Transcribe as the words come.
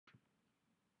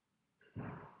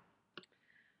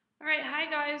All right, hi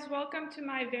guys, welcome to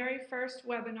my very first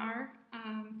webinar.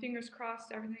 Fingers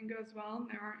crossed everything goes well and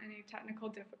there aren't any technical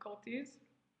difficulties.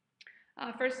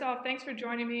 First off, thanks for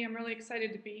joining me. I'm really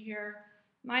excited to be here.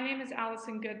 My name is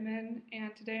Allison Goodman,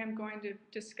 and today I'm going to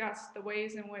discuss the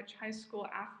ways in which high school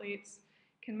athletes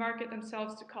can market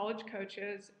themselves to college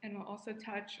coaches, and we'll also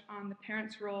touch on the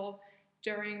parents' role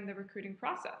during the recruiting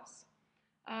process.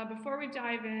 Before we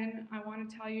dive in, I want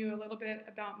to tell you a little bit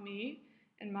about me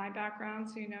and my background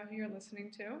so you know who you're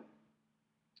listening to.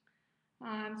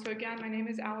 So again, my name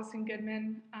is Allison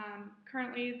Goodman.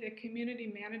 Currently the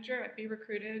community manager at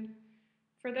beRecruited.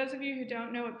 For those of you who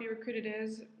don't know what beRecruited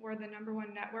is, we're the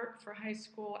 #1 network for high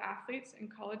school athletes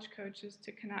and college coaches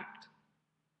to connect.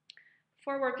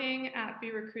 Before working at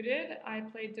beRecruited, I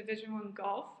played Division I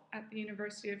golf at the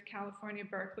University of California,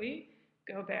 Berkeley,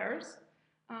 go Bears,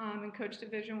 and coached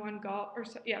Division I golf,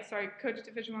 coached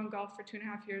Division I golf for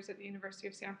 2.5 years at the University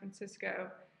of San Francisco,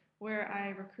 where I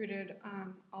recruited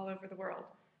all over the world.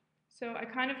 So I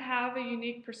kind of have a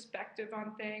unique perspective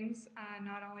on things,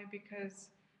 not only because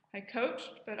I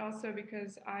coached, but also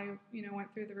because I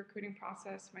went through the recruiting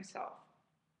process myself.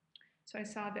 So I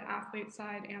saw the athlete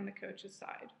side and the coach's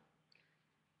side.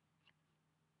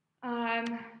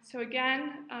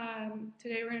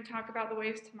 Today we're going to talk about the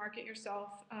ways to market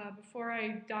yourself. Before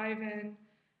I dive in,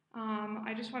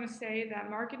 I just want to say that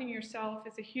marketing yourself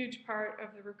is a huge part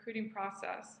of the recruiting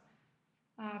process.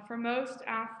 For most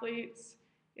athletes,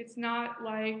 it's not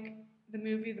like the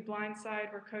movie The Blind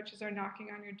Side where coaches are knocking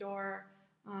on your door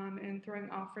and throwing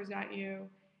offers at you.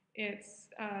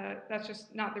 That's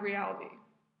just not the reality.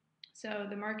 So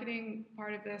the marketing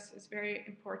part of this is very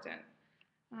important.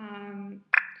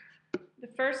 The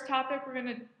first topic we're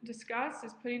going to discuss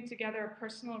is putting together a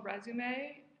personal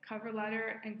resume, cover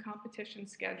letter, and competition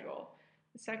schedule.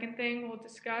 The second thing we'll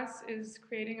discuss is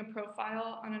creating a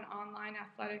profile on an online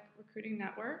athletic recruiting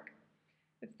network.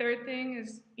 The third thing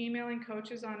is emailing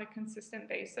coaches on a consistent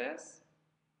basis.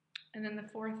 And then the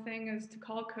fourth thing is to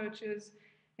call coaches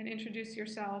and introduce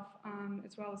yourself,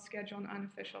 as well as schedule an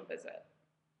unofficial visit.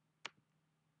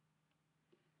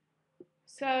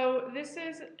 So this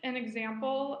is an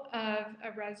example of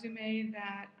a resume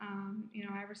that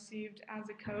I received as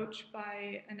a coach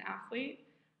by an athlete.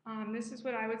 This is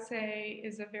what I would say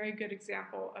is a very good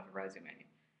example of a resume.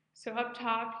 So up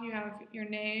top you have your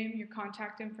name, your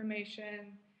contact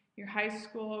information, your high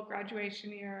school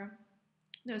graduation year.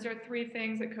 Those are 3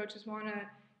 things that coaches want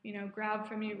to grab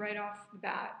from you right off the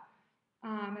bat.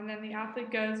 And then the athlete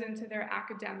goes into their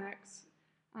academics.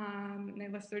 And they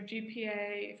list their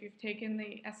GPA. If you've taken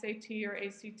the SAT or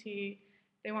ACT,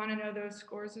 they want to know those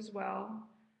scores as well.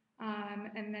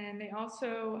 And then they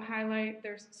also highlight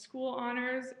their school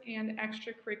honors and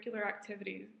extracurricular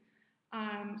activities.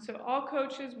 So all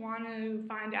coaches want to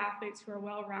find athletes who are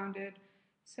well-rounded.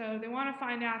 So they want to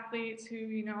find athletes who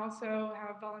also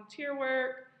have volunteer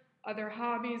work, other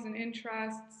hobbies and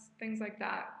interests, things like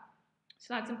that.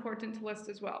 So that's important to list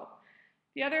as well.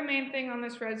 The other main thing on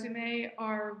this resume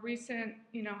are recent,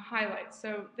 highlights.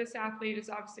 So this athlete is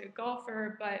obviously a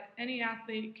golfer, but any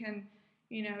athlete can,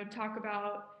 talk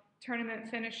about tournament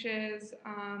finishes.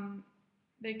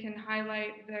 They can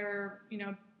highlight their,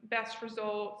 best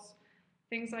results,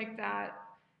 things like that.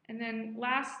 And then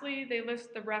lastly, they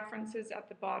list the references at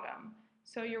the bottom.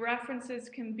 So your references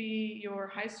can be your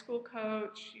high school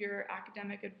coach, your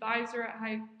academic advisor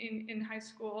in high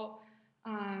school,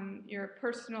 your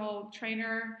personal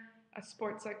trainer, a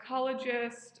sports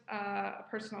psychologist, a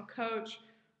personal coach,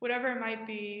 whatever it might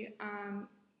be.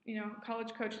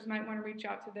 College coaches might want to reach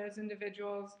out to those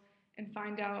individuals and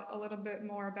find out a little bit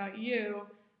more about you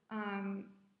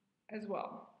as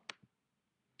well.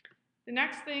 The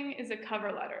next thing is a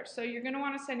cover letter. So you're going to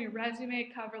want to send your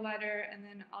resume, cover letter, and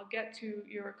then I'll get to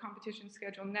your competition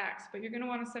schedule next. But you're going to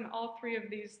want to send all 3 of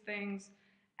these things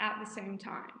at the same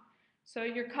time. So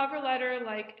your cover letter,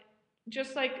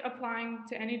 just like applying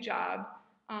to any job,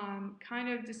 kind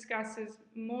of discusses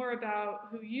more about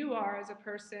who you are as a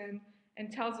person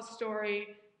and tells a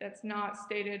story that's not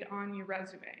stated on your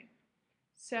resume.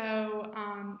 So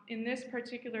in this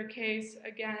particular case,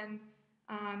 again,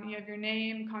 you have your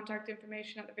name, contact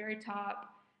information at the very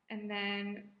top, and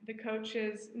then the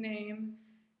coach's name.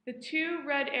 The 2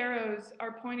 red arrows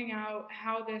are pointing out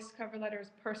how this cover letter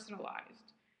is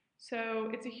personalized. So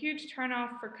it's a huge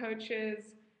turnoff for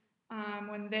coaches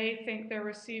when they think they're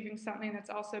receiving something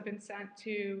that's also been sent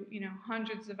to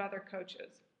hundreds of other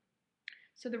coaches.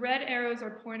 So the red arrows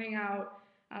are pointing out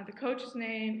the coach's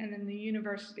name and then the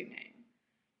university name.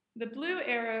 The blue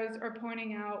arrows are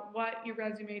pointing out what your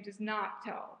resume does not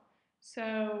tell.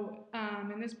 So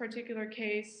in this particular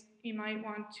case, you might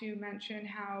want to mention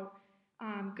how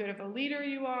good of a leader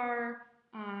you are,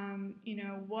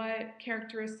 what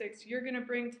characteristics you're going to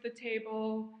bring to the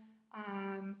table,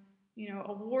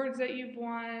 awards that you've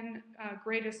won,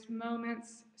 greatest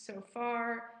moments so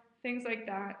far, things like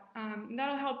that. And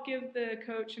that'll help give the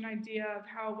coach an idea of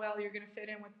how well you're going to fit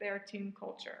in with their team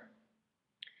culture.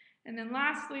 And then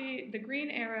lastly, the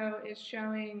green arrow is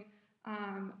showing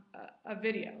a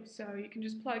video. So you can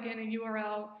just plug in a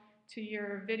URL to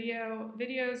your video.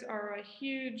 Videos are a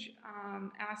huge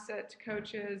asset to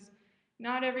coaches.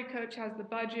 Not every coach has the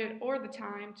budget or the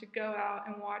time to go out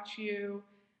and watch you,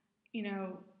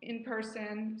 in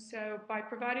person. So by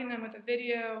providing them with a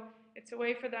video, it's a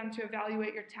way for them to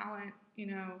evaluate your talent,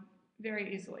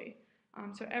 very easily.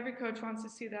 So every coach wants to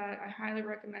see that. I highly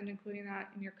recommend including that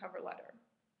in your cover letter.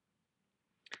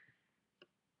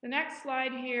 The next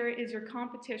slide here is your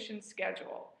competition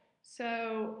schedule.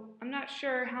 So I'm not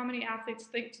sure how many athletes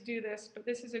think to do this, but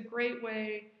this is a great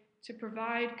way to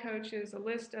provide coaches a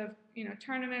list of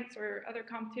tournaments or other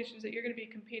competitions that you're going to be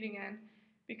competing in,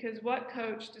 because what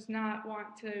coach does not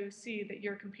want to see that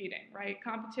you're competing, right?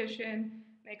 Competition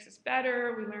makes us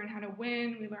better. We learn how to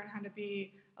win. We learn how to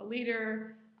be a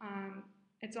leader.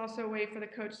 It's also a way for the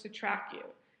coach to track you.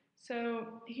 So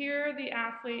here the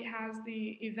athlete has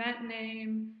the event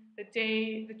name, the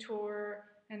day, the tour,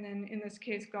 and then in this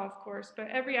case golf course. But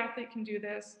every athlete can do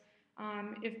this.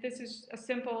 If this is a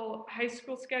simple high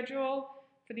school schedule,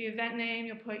 for the event name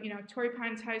you'll put Torrey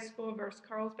Pines High School versus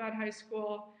Carlsbad High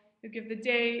School. You'll give the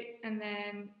date and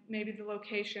then maybe the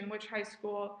location, which high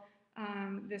school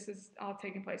this is all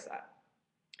taking place at.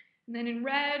 And then in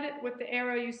red with the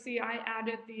arrow you see I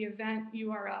added the event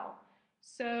URL.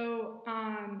 So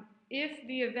if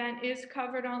the event is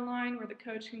covered online where the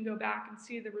coach can go back and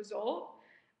see the result,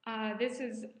 this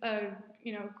is a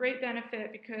great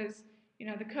benefit, because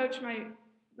the coach might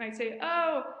say,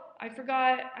 oh, I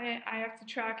forgot I have to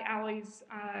track Allie's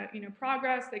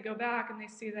progress. They go back and they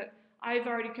see that I've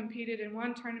already competed in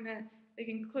one tournament. They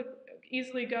can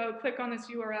easily click on this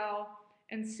URL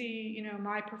and see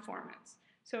my performance.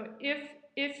 So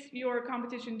if your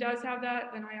competition does have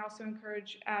that, then I also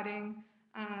encourage adding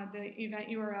the event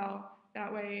URL.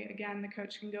 That way, again, the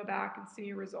coach can go back and see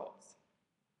your results.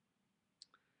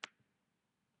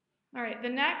 All right, the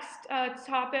next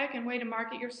topic and way to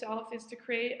market yourself is to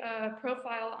create a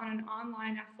profile on an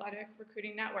online athletic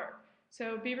recruiting network.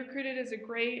 So beRecruited is a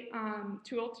great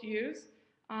tool to use.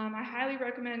 I highly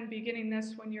recommend beginning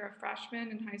this when you're a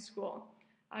freshman in high school.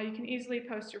 You can easily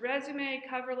post your resume,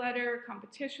 cover letter,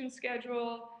 competition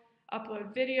schedule,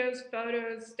 upload videos,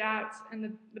 photos, stats,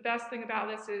 and the best thing about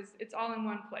this is it's all in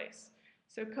one place.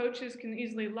 So coaches can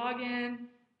easily log in,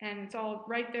 and it's all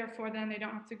right there for them. They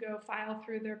don't have to go file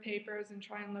through their papers and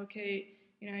try and locate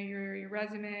your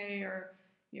resume or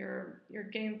your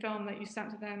game film that you sent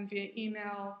to them via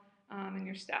email and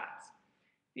your stats.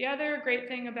 The other great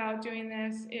thing about doing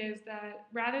this is that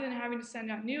rather than having to send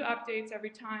out new updates every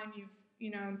time you've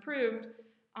improved,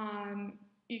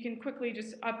 you can quickly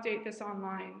just update this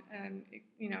online, and it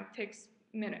takes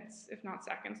minutes, if not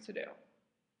seconds, to do.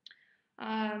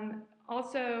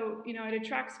 Also,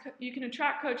 you can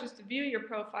attract coaches to view your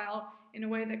profile in a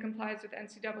way that complies with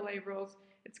NCAA rules.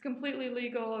 It's completely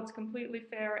legal. It's completely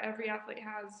fair. Every athlete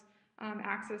has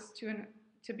access to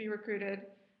beRecruited.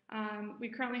 We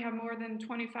currently have more than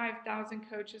 25,000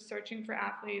 coaches searching for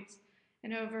athletes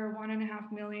and over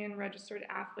 1.5 million registered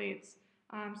athletes.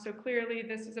 So clearly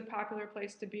this is a popular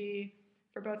place to be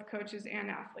for both coaches and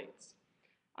athletes.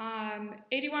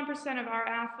 81% of our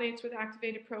athletes with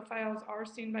activated profiles are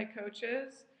seen by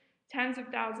coaches. Tens of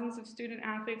thousands of student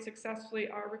athletes successfully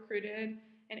are recruited,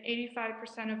 and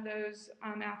 85% of those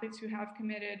athletes who have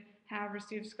committed have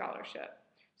received scholarship.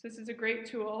 So this is a great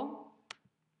tool.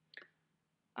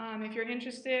 If you're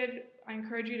interested, I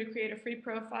encourage you to create a free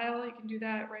profile. You can do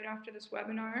that right after this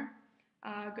webinar.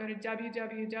 Go to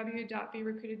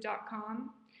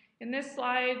www.berecruited.com. In this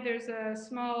slide, there's a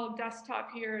small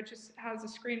desktop here. It just has a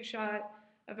screenshot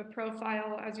of a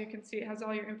profile. As you can see, it has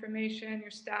all your information,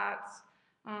 your stats,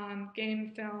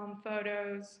 game film,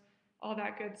 photos, all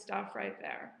that good stuff right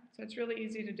there. So it's really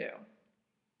easy to do.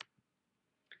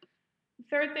 The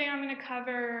third thing I'm going to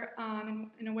cover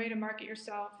in a way to market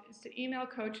yourself is to email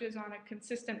coaches on a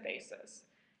consistent basis.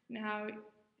 Now,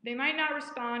 they might not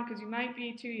respond because you might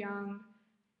be too young,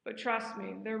 but trust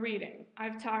me, they're reading.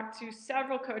 I've talked to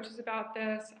several coaches about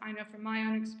this. I know from my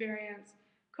own experience,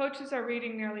 coaches are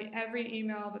reading nearly every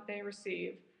email that they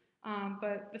receive.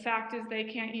 But the fact is they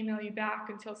can't email you back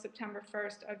until September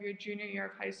 1st of your junior year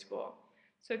of high school.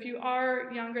 So if you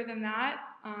are younger than that,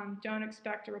 don't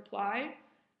expect a reply,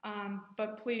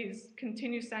 but please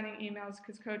continue sending emails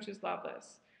because coaches love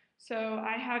this. So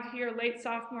I have here late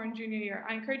sophomore and junior year.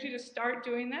 I encourage you to start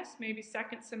doing this, maybe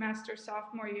second semester,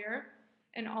 sophomore year,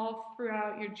 and all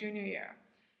throughout your junior year.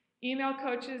 Email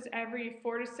coaches every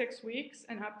 4 to 6 weeks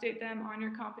and update them on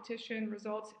your competition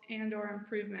results and or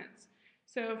improvements.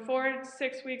 So 4 to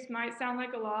 6 weeks might sound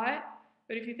like a lot,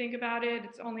 but if you think about it,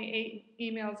 it's only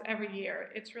 8 emails every year.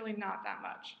 It's really not that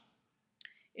much.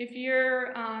 If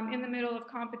you're in the middle of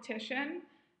competition,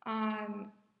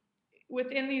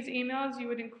 within these emails, you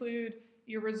would include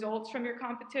your results from your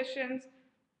competitions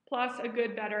plus a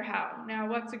good, better, how. Now,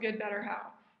 what's a good, better,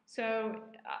 how? So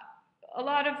a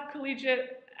lot of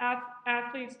collegiate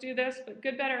athletes do this, but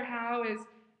good, better, how is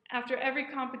after every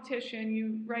competition,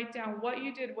 you write down what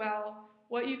you did well,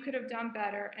 what you could have done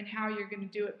better, and how you're going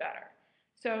to do it better.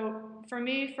 So for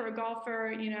me, for a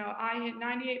golfer, I hit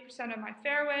 98% of my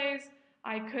fairways.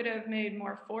 I could have made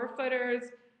more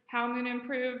 4-footers. How I'm going to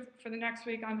improve for the next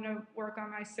week, I'm going to work on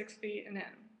my 6 feet and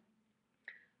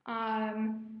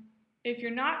in. If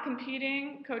you're not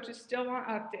competing, coaches still want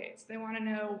updates. They want to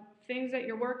know things that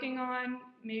you're working on,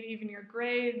 maybe even your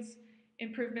grades,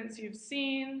 improvements you've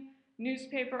seen,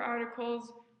 newspaper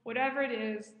articles, whatever it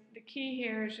is. The key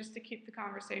here is just to keep the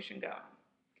conversation going.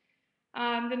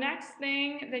 The next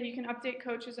thing that you can update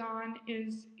coaches on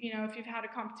is, if you've had a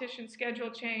competition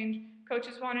schedule change,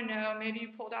 coaches want to know, maybe you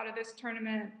pulled out of this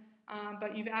tournament,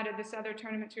 but you've added this other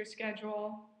tournament to your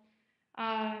schedule.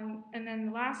 And then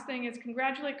the last thing is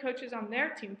congratulate coaches on their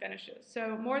team finishes.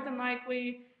 So more than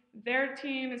likely, their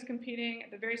team is competing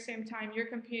at the very same time you're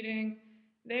competing.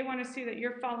 They want to see that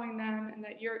you're following them and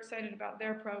that you're excited about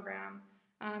their program.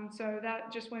 So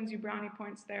that just wins you brownie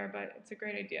points there, but it's a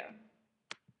great idea.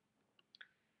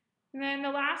 And then the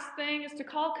last thing is to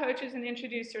call coaches and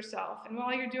introduce yourself. And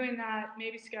while you're doing that,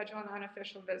 maybe schedule an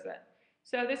unofficial visit.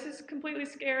 So this is completely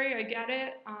scary, I get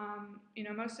it.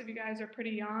 Most of you guys are pretty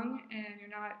young and you're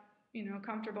not,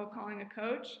 comfortable calling a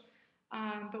coach.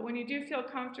 But when you do feel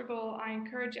comfortable, I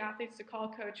encourage athletes to call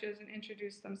coaches and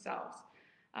introduce themselves.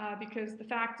 Because the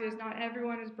fact is not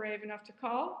everyone is brave enough to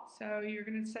call, so you're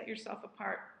going to set yourself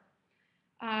apart.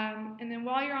 And then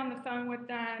while you're on the phone with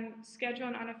them, schedule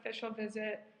an unofficial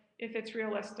visit if it's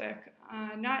realistic.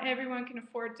 Not everyone can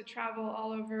afford to travel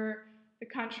all over the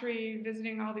country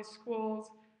visiting all these schools,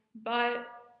 but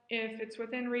if it's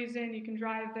within reason, you can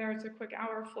drive there. It's a quick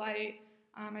hour flight.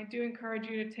 I do encourage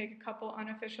you to take a couple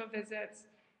unofficial visits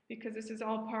because this is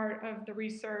all part of the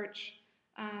research.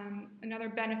 Another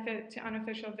benefit to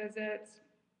unofficial visits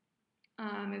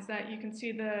is that you can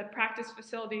see the practice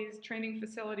facilities, training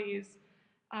facilities.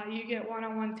 You get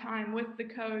one-on-one time with the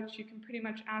coach. You can pretty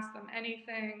much ask them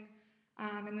anything,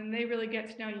 and then they really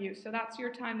get to know you. So that's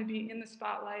your time to be in the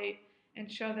spotlight and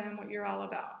show them what you're all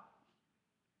about.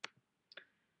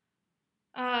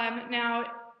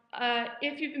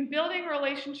 If you've been building a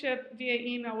relationship via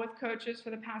email with coaches for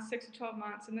the past 6 to 12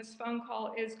 months, and this phone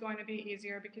call is going to be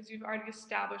easier because you've already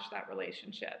established that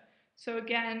relationship. So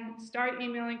again, start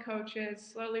emailing coaches,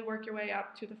 slowly work your way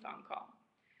up to the phone call.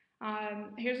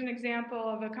 Here's an example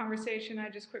of a conversation I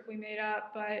just quickly made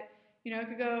up, but it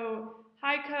could go,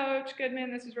 "Hi Coach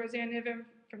Goodman, this is Roseanne Niven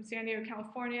from San Diego,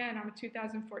 California, and I'm a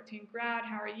 2014 grad.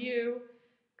 How are you?"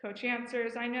 Coach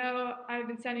answers, "I know I've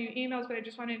been sending you emails, but I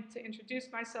just wanted to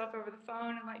introduce myself over the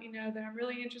phone and let you know that I'm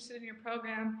really interested in your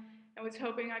program and was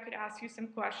hoping I could ask you some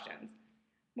questions."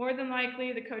 More than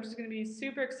likely, the coach is going to be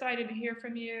super excited to hear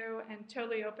from you and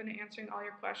totally open to answering all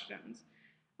your questions.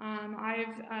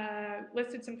 I've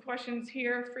listed some questions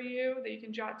here for you that you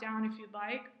can jot down if you'd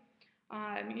like.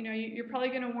 You're probably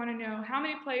going to want to know how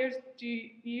many players do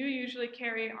you usually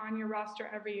carry on your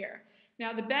roster every year.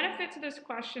 Now, the benefit to this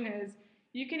question is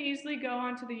you can easily go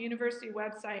onto the university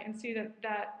website and see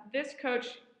that this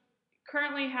coach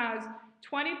currently has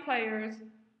 20 players,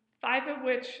 5 of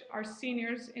which are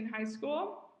seniors in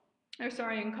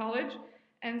in college.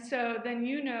 And so then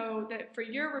that for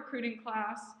your recruiting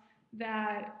class,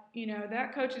 that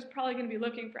coach is probably going to be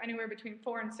looking for anywhere between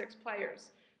 4 and 6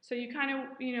 players. So you kind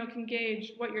of, can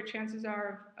gauge what your chances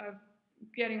are of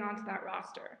getting onto that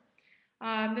roster.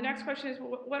 The next question is,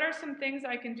 what are some things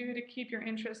I can do to keep your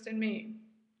interest in me?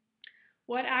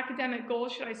 What academic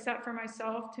goals should I set for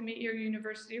myself to meet your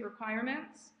university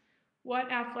requirements?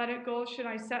 What athletic goals should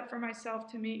I set for myself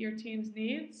to meet your team's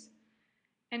needs?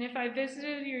 And if I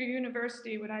visited your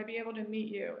university, would I be able to meet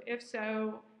you? If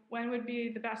so, when would be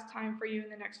the best time for you in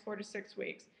the next 4 to 6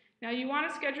 weeks? Now, you want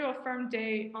to schedule a firm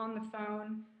date on the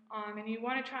phone, and you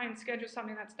want to try and schedule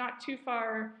something that's not too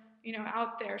far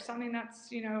out there, something that's,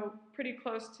 pretty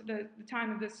close to the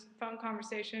time of this phone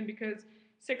conversation, because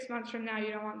 6 months from now,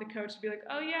 you don't want the coach to be like,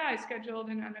 oh yeah, I scheduled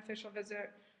an unofficial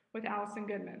visit with Allison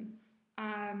Goodman.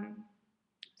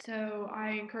 So I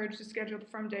encourage to schedule the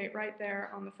firm date right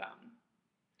there on the phone.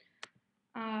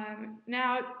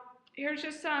 Now, here's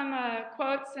just some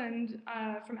quotes and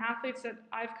from athletes that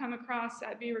I've come across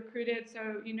at beRecruited,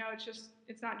 so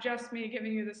it's not just me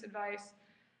giving you this advice.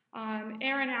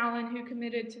 Aaron Allen, who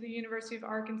committed to the University of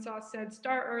Arkansas, said,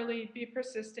 "Start early, be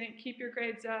persistent, keep your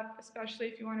grades up, especially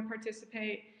if you want to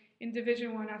participate in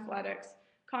Division I athletics.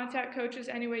 Contact coaches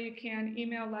any way you can,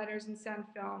 email letters, and send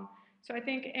film." So I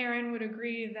think Aaron would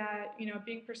agree that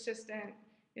being persistent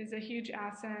is a huge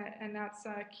asset, and that's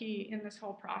key in this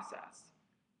whole process.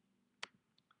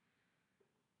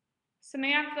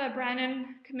 Samantha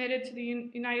Brennan committed to the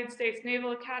United States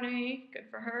Naval Academy. Good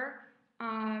for her.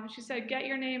 She said, "Get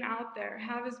your name out there.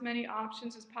 Have as many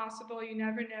options as possible. You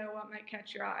never know what might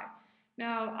catch your eye."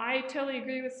 Now, I totally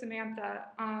agree with Samantha.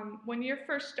 When you're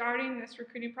first starting this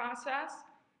recruiting process,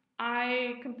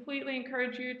 I completely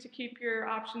encourage you to keep your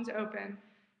options open.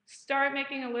 Start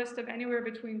making a list of anywhere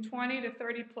between 20 to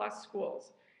 30 plus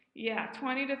schools. Yeah,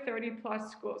 20 to 30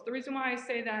 plus schools. The reason why I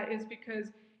say that is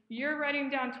because you're writing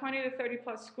down 20 to 30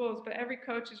 plus schools, but every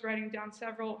coach is writing down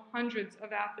several hundreds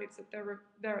of athletes that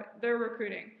they're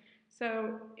recruiting.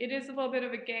 So it is a little bit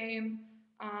of a game.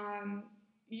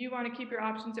 You want to keep your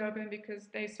options open because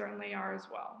they certainly are as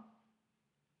well.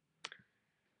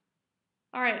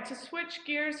 All right, to switch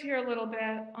gears here a little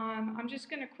bit, I'm just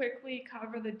going to quickly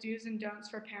cover the do's and don'ts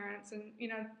for parents. And,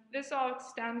 this all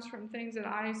stems from things that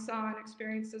I saw and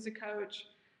experienced as a coach,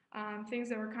 things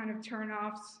that were kind of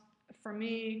turn-offs for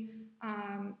me.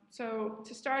 So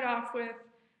to start off with,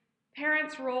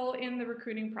 parents' role in the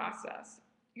recruiting process.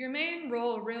 Your main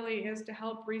role really is to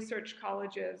help research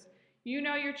colleges. You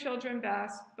know your children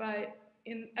best, but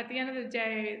at the end of the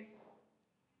day,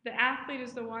 the athlete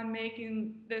is the one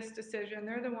making this decision.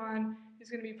 They're the one who's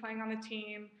going to be playing on the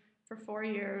team for 4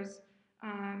 years.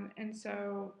 And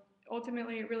so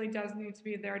ultimately, it really does need to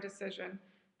be their decision.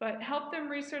 But help them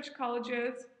research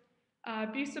colleges,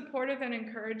 be supportive and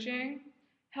encouraging,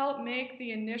 help make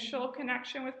the initial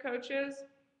connection with coaches.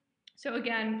 So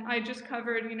again, I just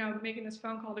covered, making this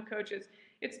phone call to coaches.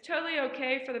 It's totally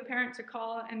okay for the parent to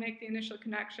call and make the initial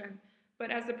connection.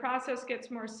 But as the process gets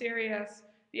more serious,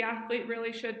 the athlete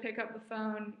really should pick up the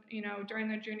phone, during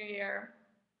their junior year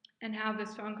and have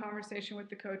this phone conversation with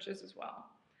the coaches as well.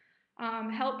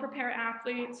 Help prepare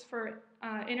athletes for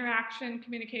interaction,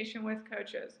 communication with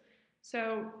coaches.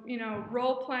 So,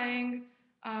 role playing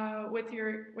with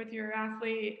your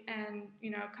athlete, and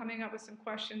coming up with some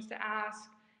questions to ask,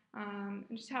 and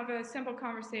just have a simple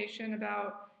conversation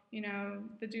about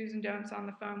the do's and don'ts on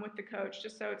the phone with the coach,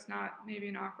 just so it's not maybe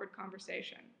an awkward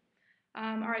conversation.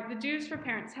 All right, the do's for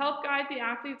parents. Help guide the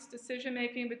athlete's decision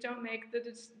making, but don't make the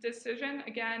decision.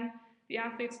 Again, the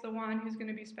athlete's the one who's going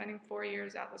to be spending 4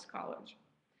 years at this college.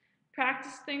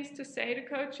 Practice things to say to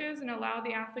coaches and allow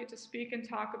the athlete to speak and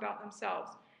talk about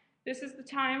themselves. This is the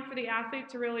time for the athlete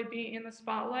to really be in the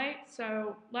spotlight,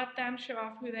 so let them show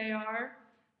off who they are,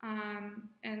 and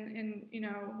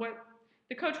what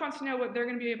the coach wants to know, what they're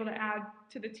going to be able to add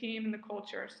to the team and the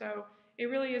culture. So it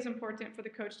really is important for the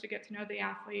coach to get to know the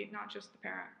athlete, not just the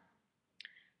parent.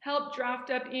 Help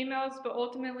draft up emails, but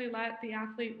ultimately let the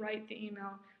athlete write the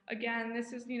email. Again,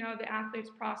 this is, the athlete's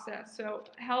process. So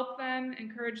help them,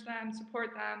 encourage them,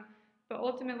 support them, but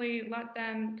ultimately let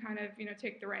them kind of,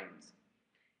 take the reins.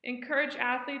 Encourage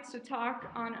athletes to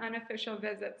talk on unofficial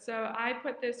visits. So I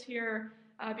put this here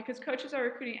because coaches are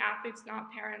recruiting athletes,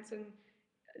 not parents. And,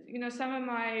 some of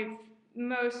my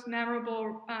most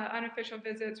memorable unofficial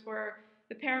visits were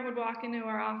the parent would walk into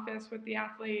our office with the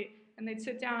athlete and they'd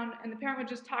sit down and the parent would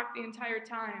just talk the entire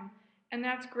time. And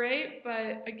that's great,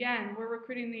 but again, we're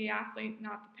recruiting the athlete,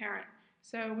 not the parent.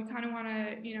 So we kind of want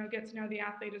to, get to know the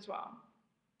athlete as well.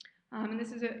 And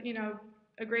this is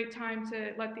a great time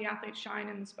to let the athlete shine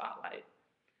in the spotlight.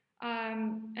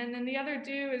 And then the other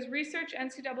do is research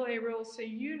NCAA rules so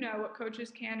you know what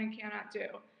coaches can and cannot do.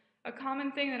 A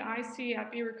common thing that I see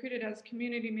at beRecruited as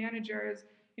community manager is,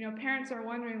 parents are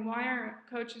wondering, why aren't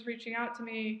coaches reaching out to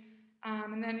me?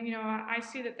 And then, I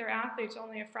see that their athlete's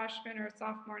only a freshman or a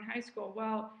sophomore in high school.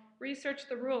 Well, research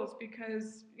the rules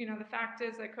because, the fact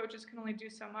is that coaches can only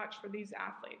do so much for these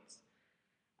athletes.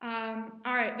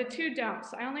 All right, the two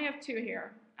don'ts. I only have two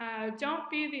here. Don't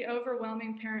be the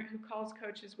overwhelming parent who calls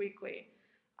coaches weekly.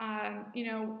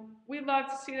 We love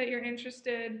to see that you're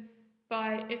interested,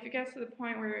 but if it gets to the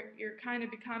point where you're kind of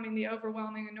becoming the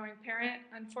overwhelming, annoying parent,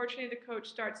 unfortunately the coach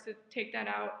starts to take that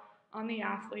out on the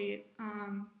athlete.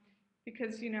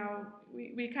 because,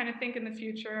 we kind of think in the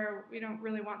future. We don't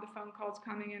really want the phone calls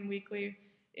coming in weekly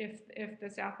if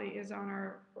this athlete is on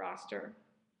our roster.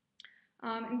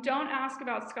 And don't ask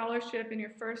about scholarship in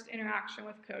your first interaction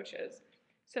with coaches.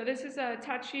 So this is a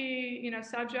touchy,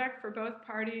 subject for both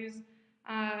parties.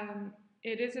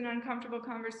 It is an uncomfortable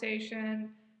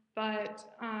conversation, but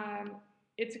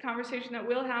it's a conversation that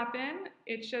will happen.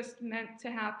 It's just meant to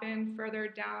happen further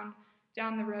down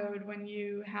the road when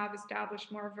you have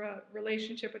established more of a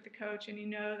relationship with the coach and you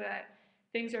know that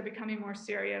things are becoming more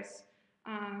serious.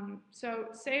 So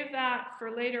save that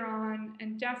for later on,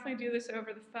 and definitely do this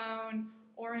over the phone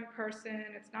or in person.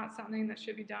 It's not something that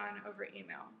should be done over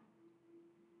email.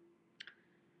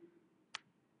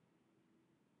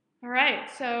 All right,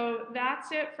 so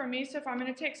that's it for me. So if I'm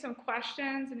going to take some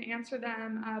questions and answer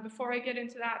them. Before I get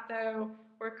into that, though,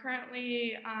 we're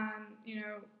currently,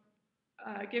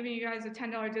 giving you guys a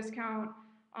 $10 discount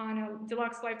on a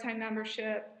deluxe lifetime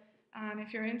membership.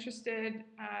 If you're interested,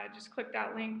 just click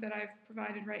that link that I've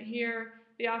provided right here.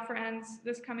 The offer ends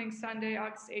this coming Sunday,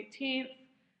 August 18th.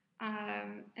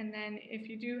 And then if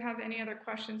you do have any other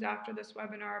questions after this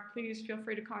webinar, please feel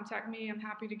free to contact me. I'm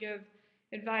happy to give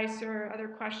advice or other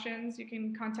questions. You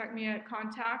can contact me at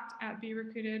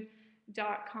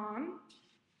contact@beRecruited.com.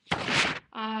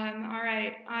 All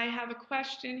right, I have a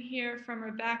question here from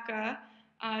Rebecca.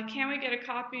 Can we get a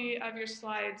copy of your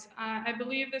slides? I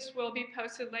believe this will be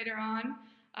posted later on.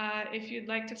 If you'd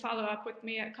like to follow up with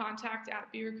me at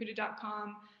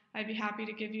contact@beRecruited.com, I'd be happy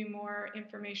to give you more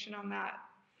information on that.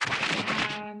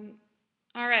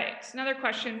 All right, so another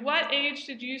question. What age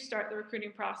did you start the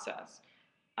recruiting process?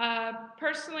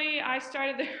 Personally, I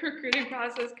started the recruiting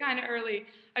process kind of early.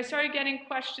 I started getting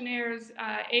questionnaires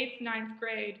 8th, 9th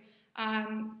grade.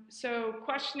 So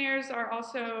questionnaires are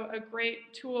also a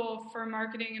great tool for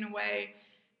marketing in a way.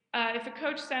 If a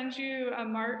coach sends you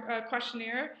a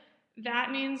questionnaire,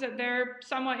 that means that they're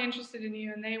somewhat interested in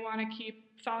you and they want to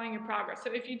keep following your progress.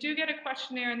 So if you do get a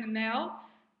questionnaire in the mail,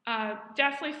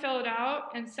 definitely fill it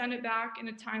out and send it back in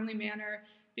a timely manner,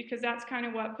 because that's kind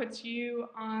of what puts you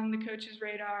on the coach's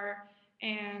radar,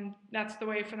 and that's the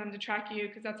way for them to track you,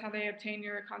 because that's how they obtain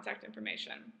your contact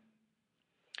information.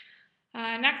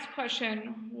 Next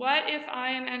question. What if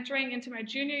I am entering into my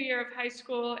junior year of high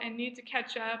school and need to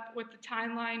catch up with the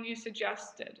timeline you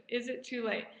suggested? Is it too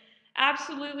late?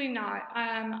 Absolutely not.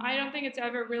 I don't think it's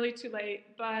ever really too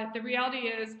late, but the reality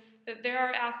is that there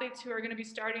are athletes who are going to be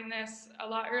starting this a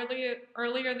lot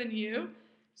earlier than you.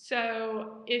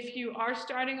 So if you are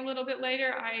starting a little bit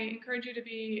later, I encourage you to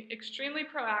be extremely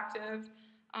proactive,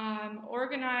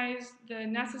 organize the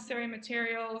necessary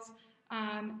materials,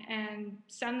 and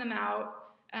send them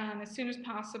out as soon as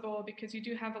possible, because you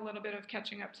do have a little bit of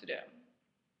catching up to do.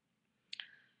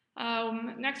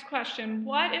 Next question.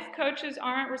 What if coaches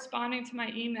aren't responding to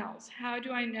my emails? How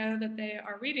do I know that they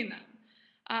are reading them?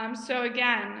 So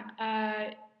again,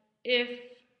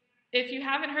 if you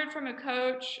haven't heard from a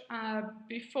coach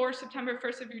before September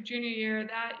 1st of your junior year,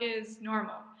 that is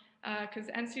normal, because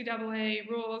NCAA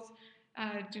rules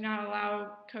do not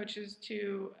allow coaches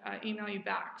to email you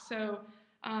back. So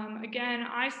again,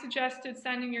 I suggested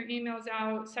sending your emails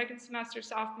out second semester,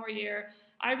 sophomore year.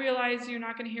 I realize you're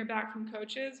not going to hear back from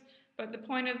coaches, but the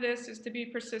point of this is to be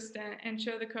persistent and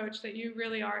show the coach that you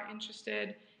really are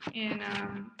interested in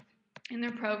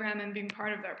their program and being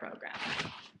part of their program.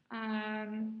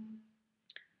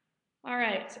 All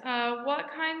right, what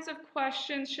kinds of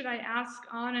questions should I ask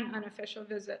on an unofficial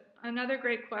visit? Another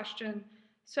great question.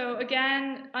 So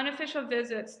again, unofficial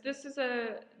visits, this is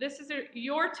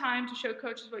your time to show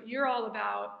coaches what you're all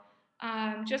about,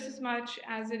 just as much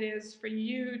as it is for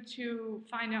you to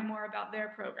find out more about their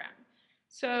program.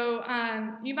 So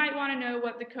you might want to know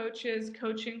what the coach's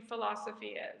coaching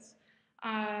philosophy is,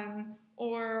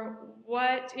 or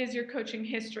what is your coaching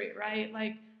history, right?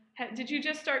 Like, did you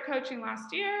just start coaching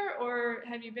last year, or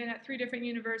have you been at 3 different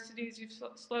universities? You've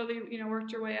slowly,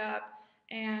 worked your way up,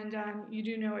 and you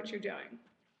do know what you're doing.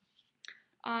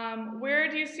 Where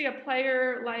do you see a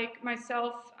player like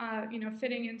myself,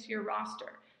 fitting into your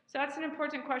roster? So that's an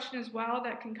important question as well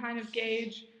that can kind of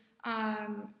gauge,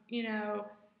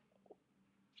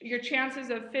 your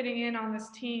chances of fitting in on this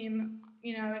team.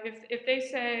 If they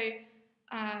say,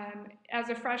 as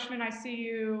a freshman, I see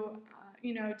you,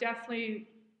 definitely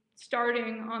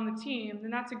starting on the team,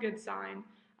 then that's a good sign.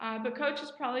 But coach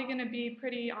is probably going to be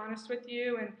pretty honest with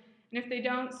you, and if they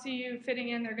don't see you fitting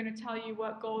in, they're going to tell you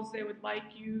what goals they would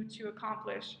like you to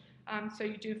accomplish, so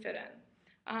you do fit in.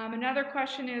 Another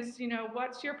question is,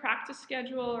 what's your practice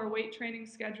schedule or weight training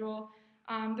schedule?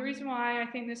 The reason why I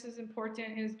think this is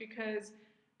important is because,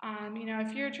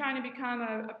 if you're trying to become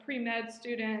a pre-med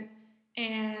student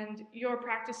and your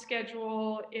practice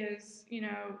schedule is,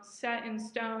 set in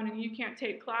stone and you can't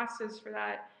take classes for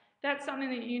that, that's something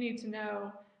that you need to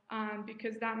know,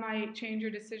 because that might change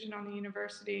your decision on the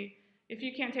university. If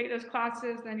you can't take those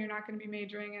classes, then you're not going to be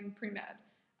majoring in pre-med.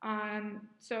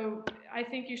 So I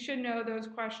think you should know those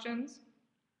questions.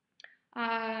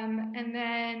 And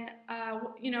then,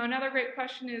 another great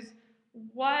question is,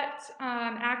 what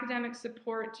academic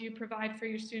support do you provide for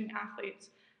your student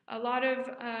athletes? A lot of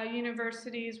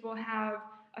universities will have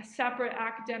a separate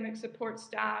academic support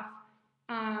staff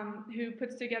who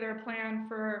puts together a plan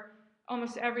for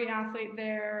almost every athlete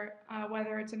there,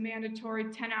 whether it's a mandatory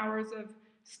 10 hours of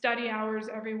study hours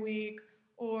every week,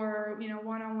 or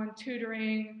one-on-one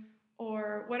tutoring,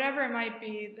 or whatever it might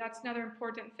be. That's another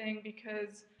important thing,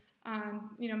 because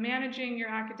managing your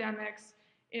academics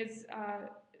is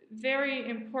very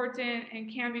important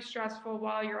and can be stressful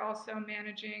while you're also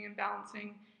managing and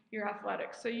balancing your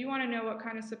athletics. So you want to know what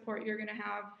kind of support you're going to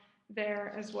have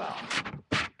there as well.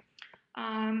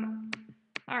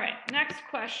 All right, next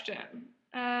question.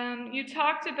 You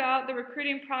talked about the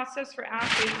recruiting process for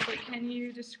athletes, but can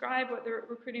you describe what the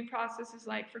recruiting process is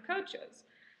like for coaches?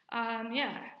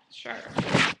 Yeah, sure.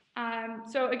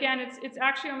 So again, it's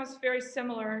actually almost very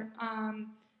similar.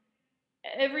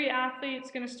 Every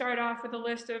athlete's going to start off with a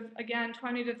list of, again,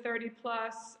 20 to 30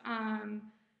 plus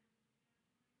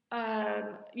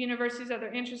universities that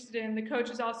they're interested in. The coach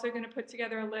is also going to put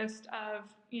together a list of,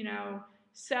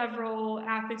 several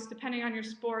athletes, depending on your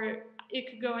sport. It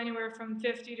could go anywhere from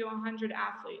 50 to 100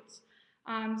 athletes.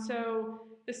 So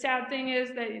the sad thing is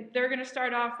that they're going to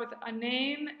start off with a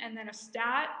name and then a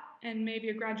stat and maybe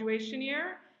a graduation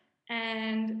year,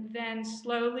 and then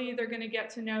slowly they're going to get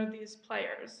to know these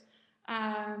players.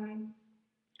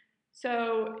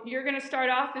 So you're going to start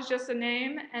off as just a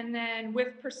name, and then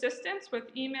with persistence,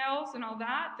 with emails and all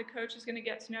that, the coach is going to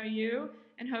get to know you,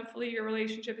 and hopefully your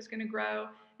relationship is going to grow.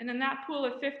 And then that pool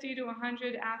of 50 to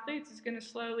 100 athletes is going to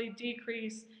slowly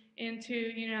decrease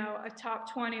into, a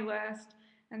top 20 list,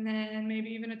 and then maybe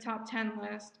even a top 10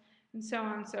 list, and so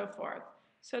on and so forth.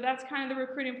 So that's kind of the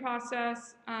recruiting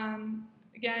process.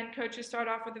 Again, coaches start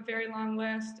off with a very long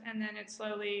list, and then it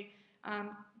slowly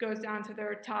goes down to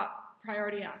their top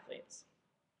priority athletes.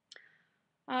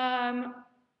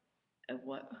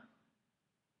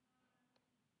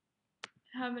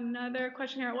 Have another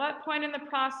question here. At what point in the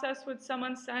process would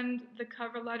someone send the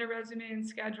cover letter, resume, and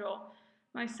schedule?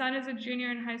 My son is a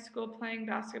junior in high school playing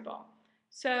basketball.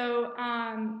 So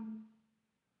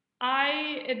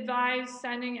I advise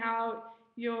sending out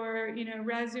your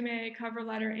resume, cover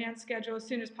letter, and schedule as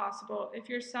soon as possible. If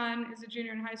your son is a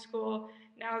junior in high school,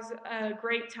 now's a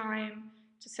great time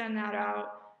to send that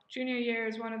out. Junior year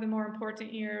is one of the more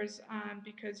important years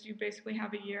because you basically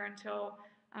have a year until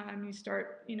you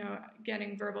start,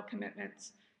 getting verbal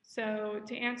commitments. So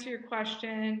to answer your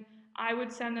question, I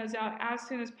would send those out as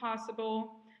soon as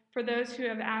possible. For those who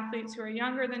have athletes who are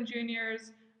younger than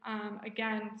juniors,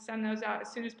 again, send those out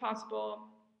as soon as possible.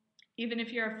 Even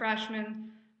if you're a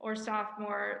freshman or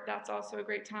sophomore, that's also a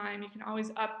great time. You can always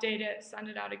update it, send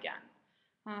it out again.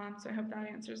 So I hope that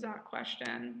answers that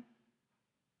question.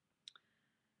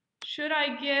 Should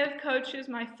I give coaches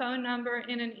my phone number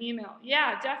in an email?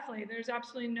 Yeah, definitely. There's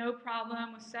absolutely no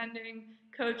problem with sending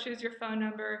coaches your phone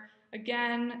number.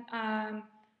 Again,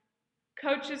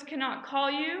 coaches cannot call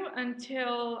you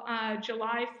until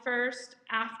July 1st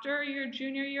after your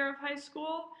junior year of high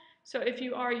school. So if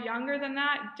you are younger than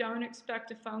that, don't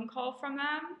expect a phone call from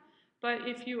them. But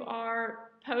if you are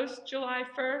post July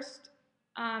 1st,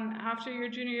 after your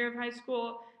junior year of high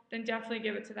school, then definitely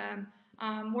give it to them.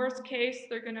 Worst case,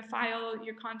 they're going to file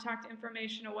your contact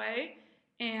information away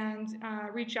and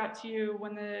reach out to you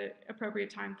when the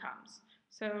appropriate time comes.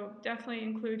 So definitely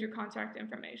include your contact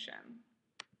information.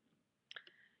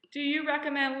 Do you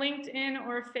recommend LinkedIn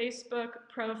or Facebook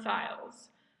profiles?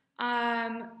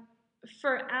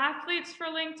 For athletes for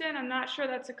LinkedIn, I'm not sure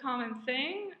that's a common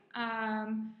thing.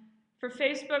 For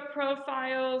Facebook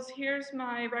profiles, here's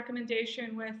my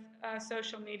recommendation with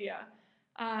social media.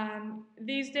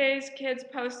 These days, kids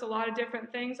post a lot of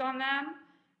different things on them.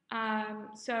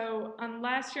 So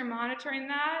unless you're monitoring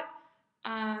that,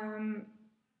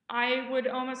 I would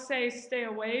almost say stay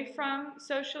away from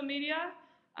social media.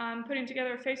 Putting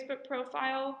together a Facebook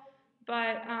profile,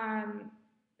 but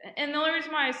and the only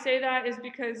reason why I say that is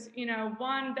because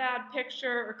one bad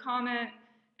picture or comment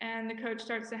and the coach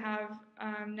starts to have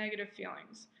negative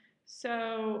feelings.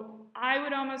 So I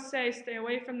would almost say stay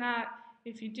away from that.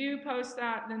 If you do post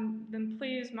that, then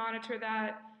please monitor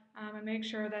that and make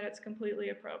sure that it's completely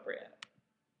appropriate.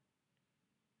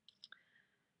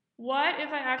 What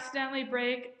if I accidentally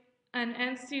break an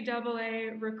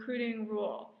NCAA recruiting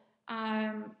rule.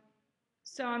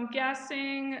 So I'm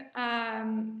guessing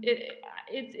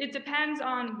it depends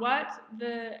on what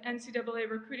the NCAA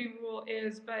recruiting rule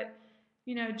is, but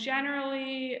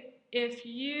generally, if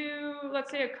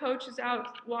let's say a coach is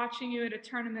out watching you at a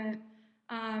tournament,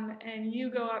 and you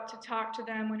go up to talk to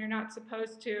them when you're not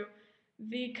supposed to,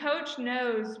 the coach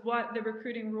knows what the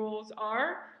recruiting rules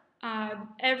are.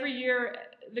 Every year,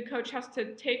 the coach has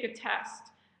to take a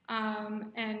test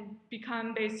and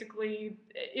become basically,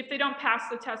 if they don't pass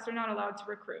the test, they're not allowed to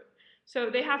recruit. So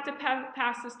they have to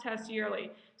pass this test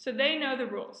yearly. So they know the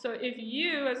rules. So if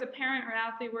you, as a parent or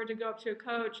athlete, were to go up to a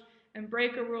coach and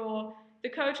break a rule, the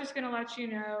coach is going to let you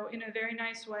know in a very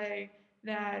nice way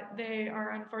that they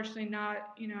are unfortunately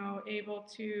not, able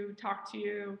to talk to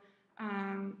you,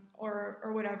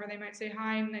 or whatever. They might say,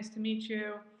 "Hi, nice to meet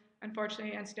you.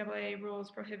 Unfortunately, NCAA rules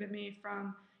prohibit me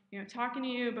from, talking to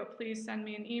you, but please send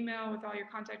me an email with all your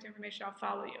contact information. I'll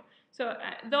follow you." So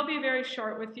they'll be very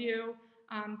short with you.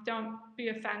 Don't be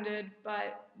offended,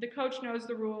 but the coach knows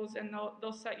the rules and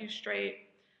they'll set you straight.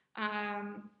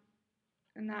 Um,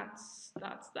 and that's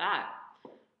that.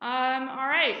 All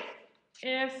right.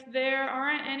 If there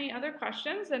aren't any other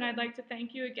questions, then I'd like to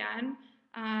thank you again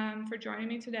for joining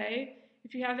me today.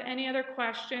 If you have any other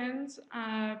questions,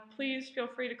 please feel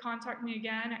free to contact me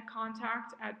again at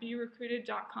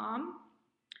contact@beRecruited.com.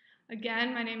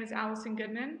 Again, my name is Allison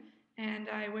Goodman, and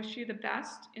I wish you the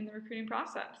best in the recruiting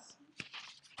process.